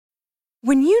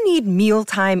When you need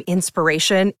mealtime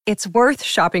inspiration, it's worth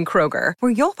shopping Kroger,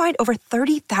 where you'll find over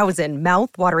 30,000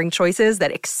 mouth-watering choices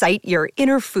that excite your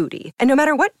inner foodie. And no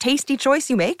matter what tasty choice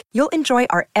you make, you'll enjoy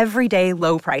our everyday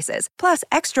low prices, plus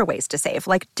extra ways to save,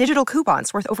 like digital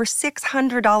coupons worth over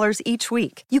 $600 each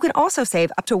week. You can also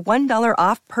save up to $1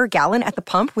 off per gallon at the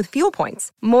pump with fuel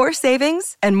points. More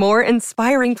savings and more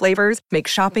inspiring flavors make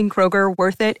shopping Kroger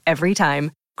worth it every time.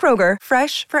 Kroger,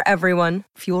 fresh for everyone.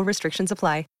 Fuel restrictions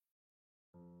apply.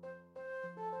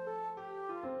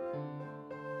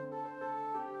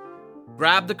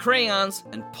 Grab the crayons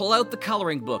and pull out the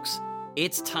coloring books.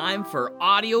 It's time for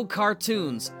audio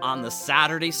cartoons on the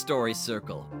Saturday Story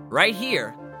Circle, right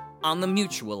here on the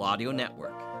Mutual Audio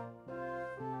Network.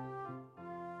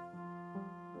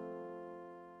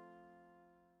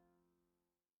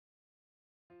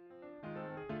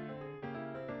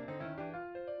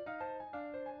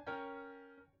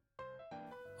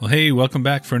 Well, hey, welcome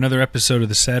back for another episode of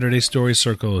the Saturday Story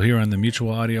Circle here on the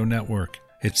Mutual Audio Network.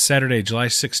 It's Saturday, July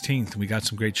 16th, and we got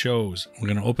some great shows. We're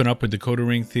going to open up with Dakota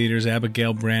Ring Theater's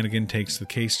Abigail Brannigan Takes the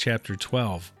Case Chapter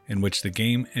 12, in which the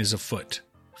game is afoot,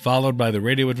 followed by the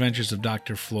radio adventures of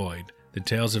Dr. Floyd, the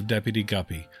tales of Deputy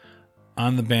Guppy,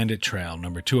 On the Bandit Trail,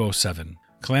 number 207.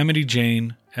 Calamity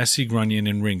Jane, Essie Grunion,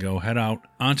 and Ringo head out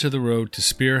onto the road to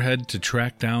Spearhead to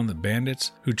track down the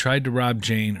bandits who tried to rob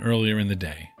Jane earlier in the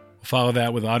day. We'll follow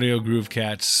that with Audio Groove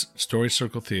Cat's Story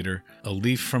Circle Theater, A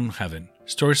Leaf from Heaven.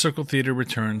 Story Circle Theater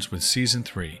returns with Season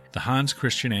 3, The Hans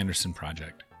Christian Andersen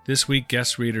Project. This week,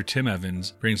 guest reader Tim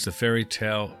Evans brings the fairy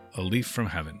tale A Leaf from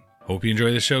Heaven. Hope you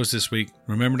enjoy the shows this week.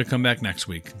 Remember to come back next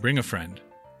week. Bring a friend,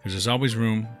 because there's always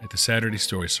room at the Saturday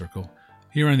Story Circle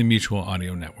here on the Mutual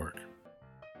Audio Network.